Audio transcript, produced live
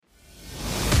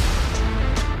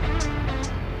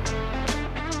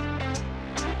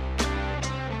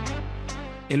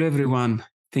Hello, everyone.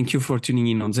 Thank you for tuning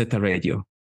in on Zetta Radio.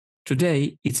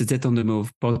 Today, it's a Zetta on the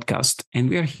Move podcast, and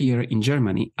we are here in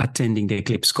Germany attending the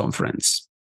Eclipse conference.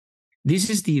 This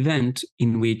is the event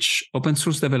in which open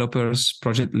source developers,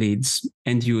 project leads,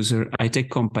 end user, high-tech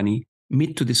company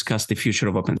meet to discuss the future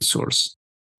of open source.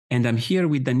 And I'm here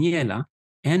with Daniela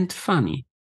and Fanny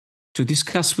to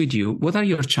discuss with you what are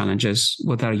your challenges,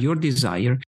 what are your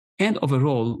desires, and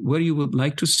overall, where you would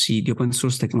like to see the open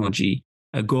source technology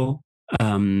go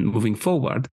moving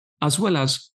forward, as well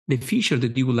as the feature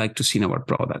that you would like to see in our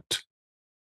product.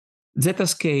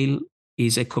 Zettascale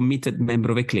is a committed member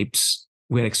of Eclipse.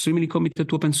 We're extremely committed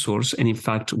to open source, and in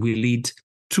fact, we lead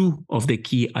two of the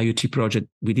key IoT projects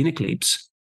within Eclipse.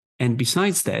 And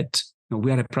besides that,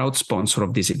 we are a proud sponsor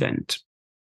of this event.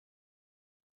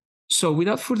 So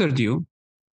without further ado,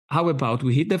 how about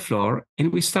we hit the floor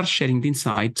and we start sharing the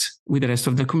insights with the rest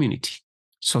of the community?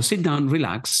 So sit down,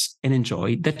 relax, and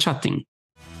enjoy the chatting.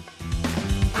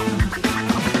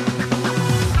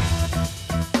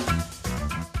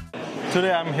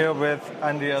 Today I'm here with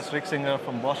Andreas Rixinger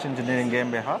from Bosch Engineering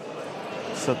GmbH.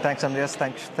 So thanks, Andreas.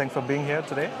 Thanks for being here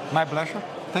today. My pleasure.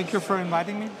 Thank you for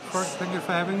inviting me. First, thank you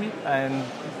for having me. And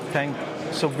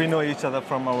so we know each other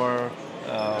from our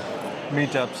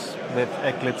meetups with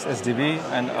Eclipse SDV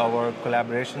and our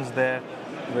collaborations there.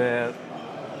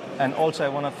 And also I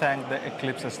want to thank the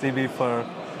Eclipse SDV for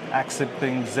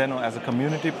accepting Zeno as a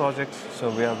community project.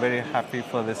 So we are very happy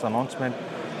for this announcement.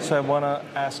 So I want to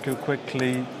ask you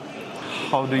quickly,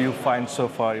 how do you find so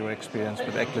far your experience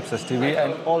with Eclipse SDV?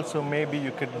 And also maybe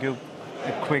you could give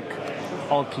a quick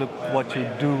outlook what you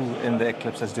do in the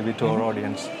Eclipse SDV to our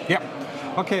audience. Yeah.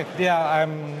 Okay. Yeah,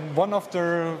 I'm one of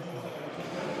the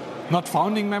not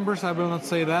founding members, I will not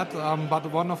say that,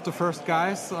 but one of the first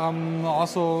guys.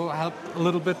 Also helped a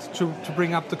little bit to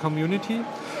bring up the community.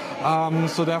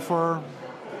 So therefore,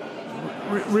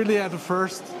 really at the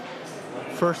first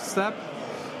step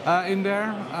in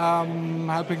there,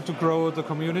 helping to grow the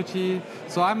community.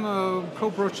 So I'm a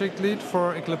co-project lead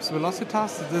for Eclipse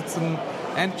Velocitas. It's an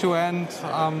end-to-end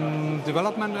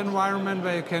development environment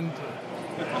where you can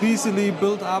easily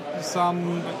build up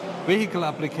some vehicle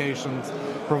applications,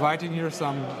 providing here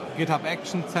some GitHub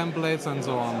Action templates and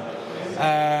so on.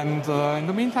 And in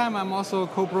the meantime, I'm also a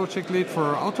co-project lead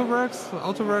for AutoWorks.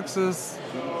 AutoWorks is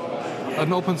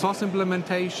an open source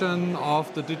implementation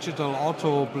of the digital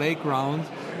auto playground.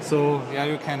 So yeah,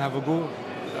 you can have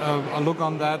a look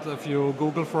on that if you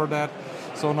Google for that.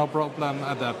 So no problem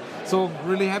at that. So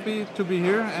really happy to be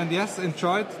here, and yes,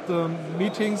 enjoyed the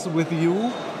meetings with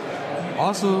you.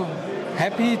 Also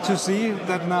happy to see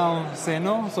that now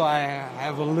Zeno, so I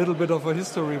have a little bit of a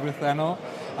history with Zeno,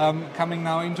 coming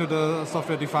now into the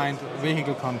software-defined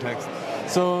vehicle context.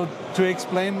 So to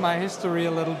explain my history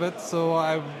a little bit, so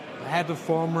I had a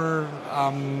former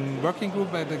working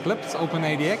group at Eclipse,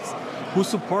 OpenADX, who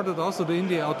supported also the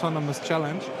India Autonomous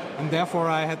Challenge, and therefore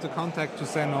I had the contact to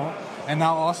Zeno, and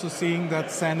now also seeing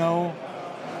that Zeno,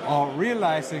 or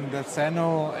realizing that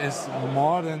Zeno is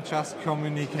more than just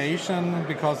communication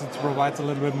because it provides a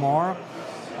little bit more,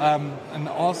 and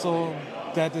also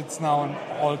that it's now an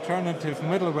alternative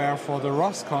middleware for the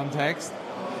ROS context.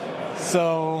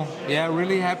 So yeah,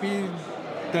 really happy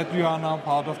that you are now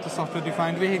part of the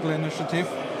Software-Defined Vehicle Initiative,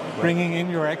 bringing in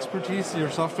your expertise,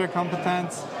 your software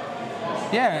competence.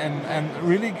 Yeah, and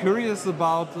really curious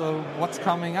about what's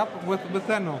coming up with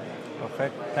Zeno.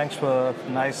 Perfect. Thanks for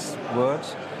nice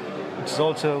words. It's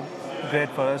also great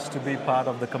for us to be part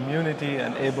of the community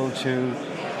and able to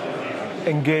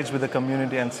engage with the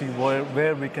community and see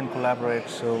where we can collaborate.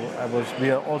 So we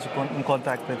are also in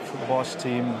contact with the Bosch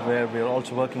team, where we are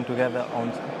also working together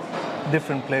on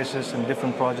different places and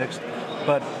different projects.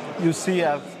 But you see,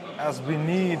 as we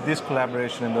need this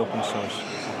collaboration in the open source.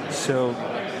 So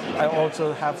I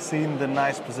also have seen the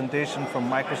nice presentation from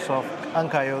Microsoft,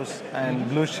 Ankaios and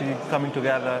Blushi coming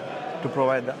together to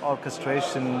provide the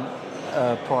orchestration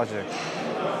project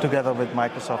together with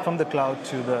Microsoft from the cloud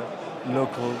to the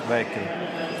local vehicle.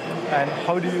 And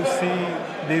how do you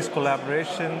see these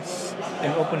collaborations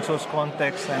in open source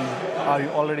context, and are you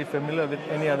already familiar with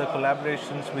any other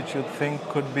collaborations which you think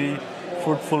could be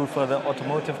fruitful for the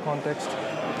automotive context?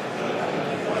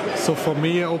 So for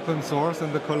me, open source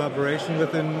and the collaboration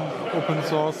within open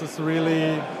source is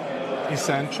really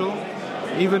essential.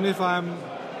 Even if I'm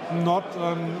not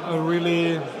a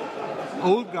really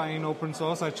old guy in open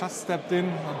source, I just stepped in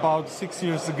about 6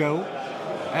 years ago,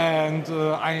 and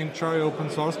I enjoy open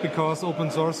source because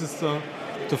open source is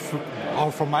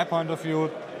or from my point of view,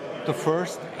 the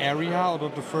first area or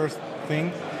the first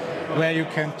thing where you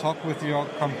can talk with your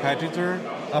competitor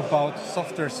about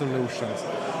software solutions.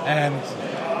 And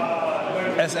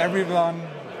as everyone,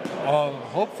 or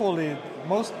hopefully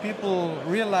most people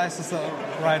realizes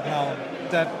right now,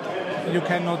 that you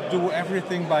cannot do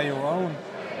everything by your own.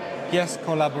 Yes,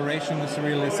 collaboration is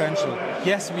really essential.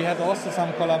 Yes, we had also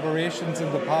some collaborations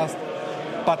in the past,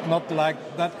 but not like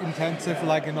that intensive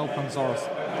like in open source.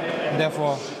 And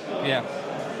therefore, yeah,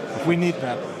 we need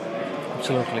that.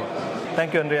 Absolutely.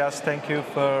 Thank you, Andreas. Thank you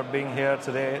for being here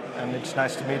today, and it's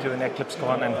nice to meet you in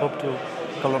EclipseCon, and hope to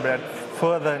collaborate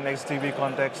further in XDV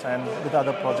context and with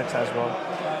other projects as well.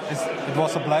 It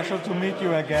was a pleasure to meet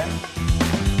you again.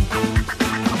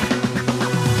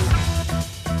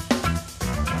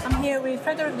 I'm here with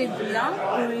Frederick de Bouillon,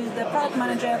 who is the product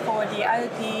manager for the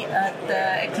IoT at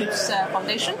the Eclipse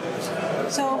Foundation.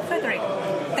 So, Frederick,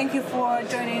 thank you for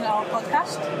joining our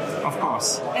podcast. Of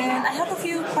course. And I have a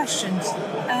few questions.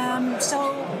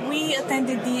 So we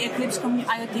attended the Eclipse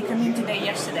IoT Community Day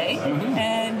yesterday,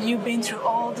 and you've been through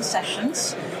all the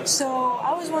sessions. So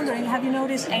I was wondering, have you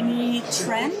noticed any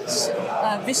trends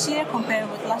this year compared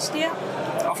with last year?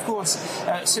 Of course.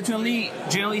 Certainly,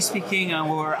 generally speaking,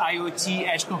 our IoT,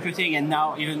 edge computing, and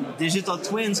now even digital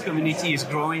twins community is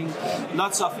growing.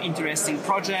 Lots of interesting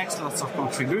projects, lots of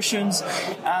contributions.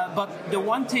 But the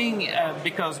one thing,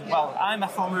 because, well, I'm a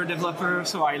former developer,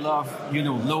 so I love,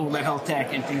 low-level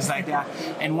tech and things like that.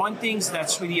 And one thing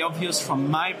that's really obvious from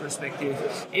my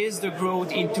perspective is the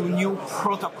growth into new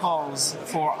protocols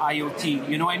for IoT.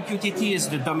 MQTT is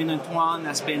the dominant one,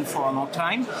 has been for a long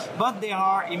time, but there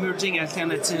are emerging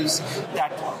alternatives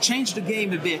that change the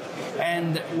game a bit.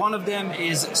 And one of them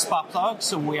is Sparplug,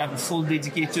 so we have a full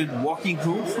dedicated working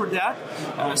group for that.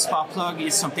 Sparplug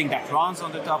is something that runs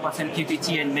on the top of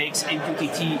MQTT and makes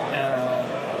MQTT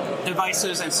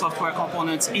devices and software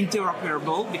components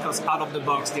interoperable, because out of the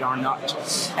box they are not.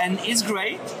 And it's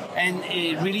great, and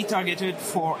it really targeted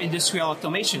for industrial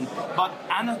automation. But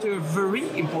another very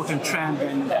important trend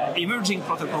and emerging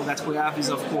protocol that we have is,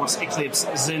 of course, Eclipse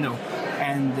Zeno.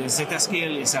 And Zetta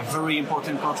Scale is a very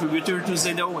important contributor to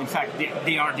Zeno. In fact,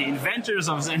 they are the inventors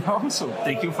of Zeno, so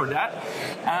thank you for that.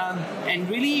 And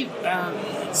really,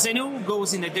 Zeno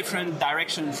goes in a different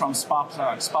direction from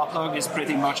Sparplug. Sparplug is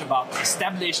pretty much about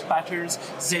established patterns.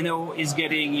 Zeno is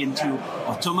getting into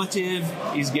automotive,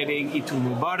 is getting into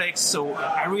robotics, so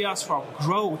areas for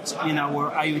growth in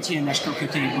our IoT and edge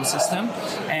computing ecosystem.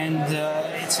 And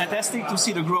it's fantastic to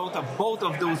see the growth of both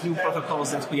of those new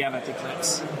protocols that we have at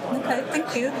Eclipse. Okay,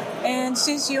 thank you. And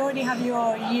since you already have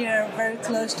your ear very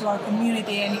close to our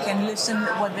community and you can listen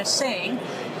to what they're saying,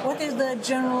 what is the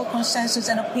general consensus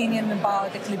and opinion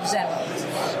about Eclipse Zeno?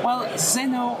 Well,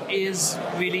 Zeno is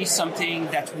really something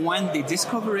that when they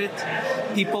discover it,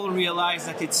 people realize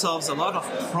that it solves a lot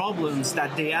of problems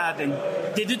that they had and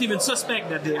they didn't even suspect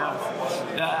that they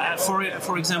have.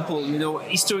 For example,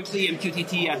 historically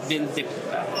MQTT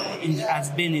has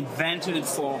been invented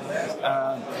for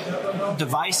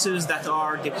devices that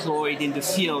are deployed in the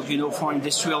field, for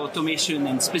industrial automation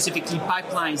and specifically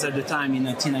pipelines at the time in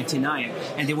 1999.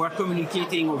 And they were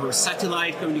communicating over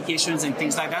satellite communications and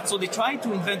things like that. So they tried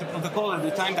to invent a protocol at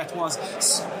the time that was,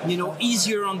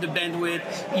 easier on the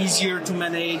bandwidth, easier to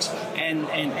manage,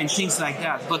 and things like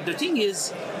that. But the thing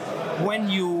is, when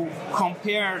you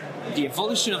compare the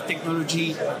evolution of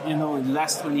technology, in the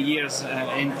last 20 years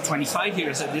and 25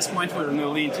 years at this point, we're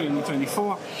nearly in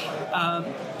 2024,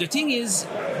 the thing is,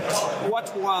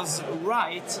 what was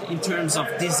right in terms of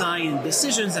design and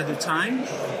decisions at the time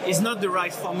is not the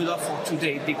right formula for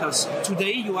today, because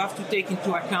today you have to take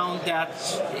into account that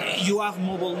you have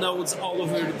mobile nodes all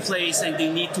over the place and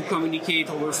they need to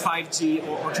communicate over 5G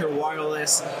or other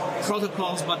wireless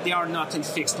protocols, but they are not in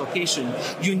fixed location.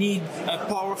 You need a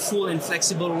powerful and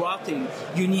flexible routing.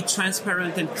 You need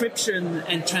transparent encryption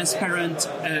and transparent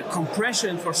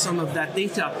compression for some of that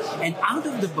data. And out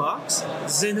of the box,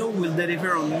 Zeno will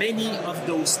deliver on many of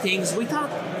those things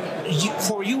without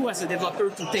for you as a developer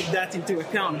to take that into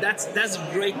account. That's a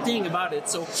great thing about it.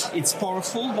 So it's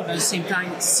powerful, but at the same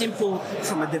time simple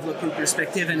from a developer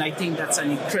perspective, and I think that's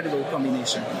an incredible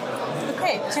combination.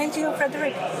 Okay, thank you,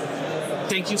 Frederick.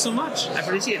 Thank you so much. I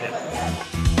appreciate it.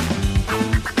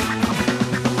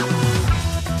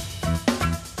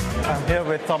 I'm here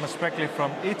with Thomas Spreckley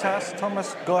from ETAS.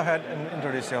 Thomas, go ahead and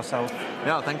introduce yourself.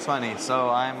 Yeah, thanks, Fanny. So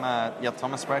I'm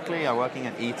Thomas Spreckley. I'm working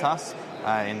at ETAS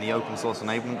in the open source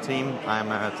enablement team.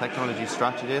 I'm a technology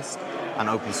strategist and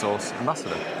open source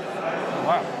ambassador.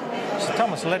 Wow. So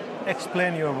Thomas, let's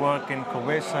explain your work in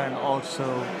Covesa and also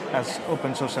as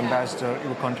open source ambassador,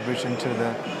 your contribution to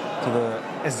the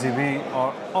SDV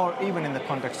or even in the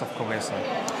context of Covesa.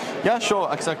 Yeah, sure,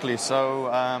 exactly. So,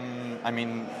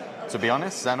 to be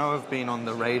honest, Zeno have been on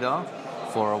the radar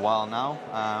for a while now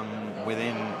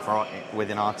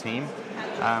within our team.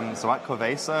 So at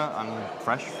Covesa, I'm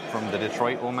fresh from the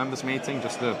Detroit All Members meeting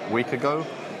just a week ago.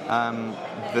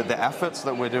 The efforts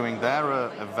that we're doing there are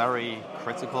very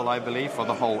critical, I believe, for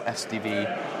the whole SDV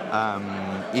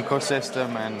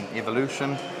ecosystem and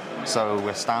evolution. So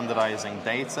we're standardizing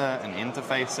data and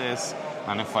interfaces.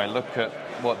 And if I look at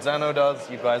what Zeno does,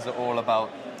 you guys are all about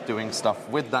doing stuff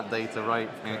with that data, right,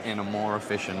 in a more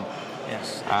efficient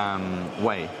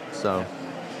way. So,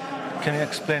 can you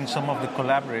explain some of the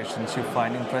collaborations you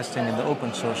find interesting in the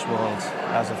open source world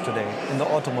as of today, in the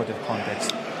automotive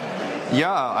context?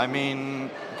 Yeah, I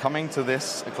mean, coming to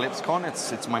this EclipseCon,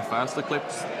 it's my first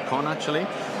EclipseCon actually,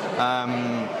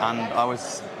 and I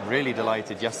was really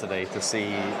delighted yesterday to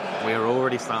see we're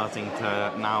already starting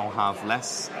to now have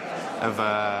less of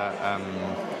a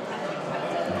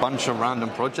bunch of random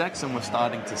projects, and we're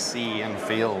starting to see and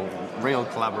feel real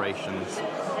collaborations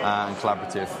and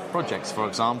collaborative projects. For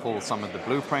example, some of the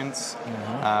blueprints.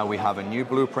 We have a new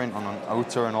blueprint on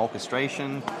OTA and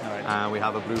orchestration. Right. We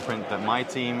have a blueprint that my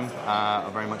team are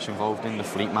very much involved in, the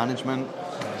fleet management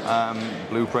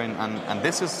blueprint. And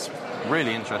this is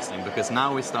really interesting because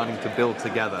now we're starting to build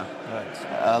together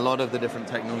a lot of the different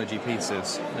technology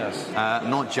pieces. Yes.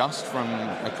 Not just from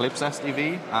Eclipse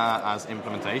SDV as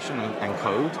implementation and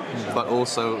code, but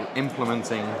also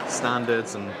implementing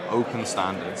standards and open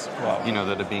standards,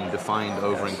 that are being defined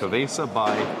over in Covesa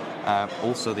by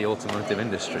also the automotive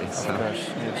industry. So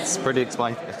it's a pretty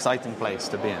exciting place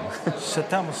to be in. So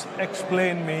Thomas,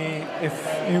 explain me if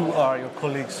you or your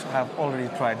colleagues have already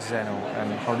tried Zeno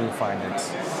and how do you find it?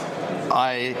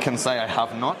 I can say I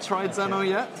have not tried Zeno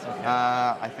yet.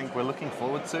 I think we're looking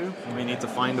forward to. We need to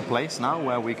find a place now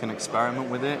where we can experiment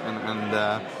with it, and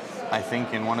I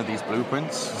think in one of these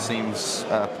blueprints seems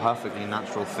a perfectly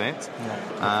natural fit.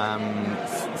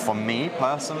 For me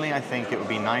personally, I think it would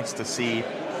be nice to see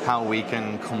how we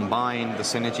can combine the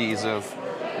synergies of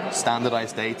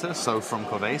standardized data, so from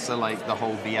Covesa, like the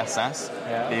whole VSS,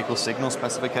 vehicle signal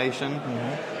specification.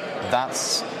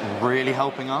 That's really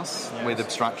helping us with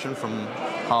abstraction from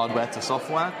hardware to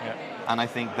software. And I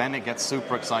think then it gets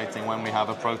super exciting when we have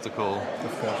a protocol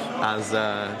as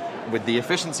with the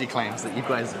efficiency claims that you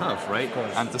guys have, right?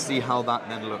 And to see how that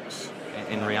then looks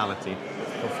in reality.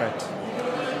 Perfect.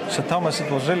 So Thomas,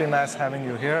 it was really nice having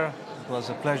you here. It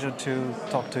was a pleasure to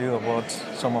talk to you about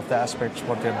some of the aspects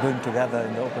what we're doing together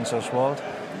in the open source world.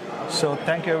 So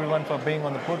thank you everyone for being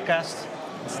on the podcast.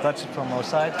 That's it from our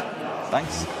side.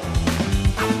 Thanks.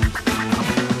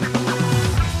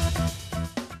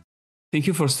 Thank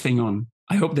you for staying on.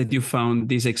 I hope that you found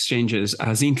these exchanges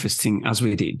as interesting as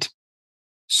we did.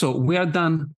 So we are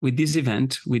done with this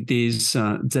event, with this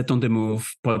Zetta on the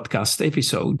Move podcast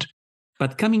episode.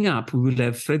 But coming up, we will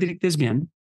have Frédéric Desbiens,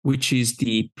 which is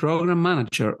the program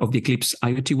manager of the Eclipse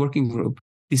IoT Working Group,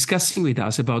 discussing with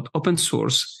us about open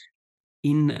source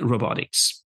in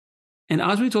robotics. And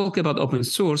as we talk about open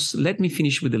source, let me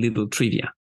finish with a little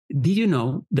trivia. Did you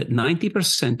know that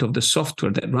 90% of the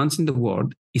software that runs in the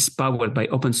world is powered by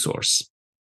open source?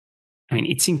 I mean,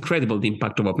 it's incredible, the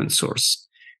impact of open source.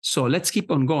 So let's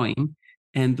keep on going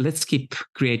and let's keep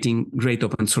creating great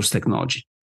open source technology.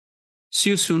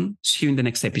 See you soon. See you in the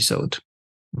next episode.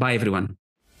 Bye, everyone.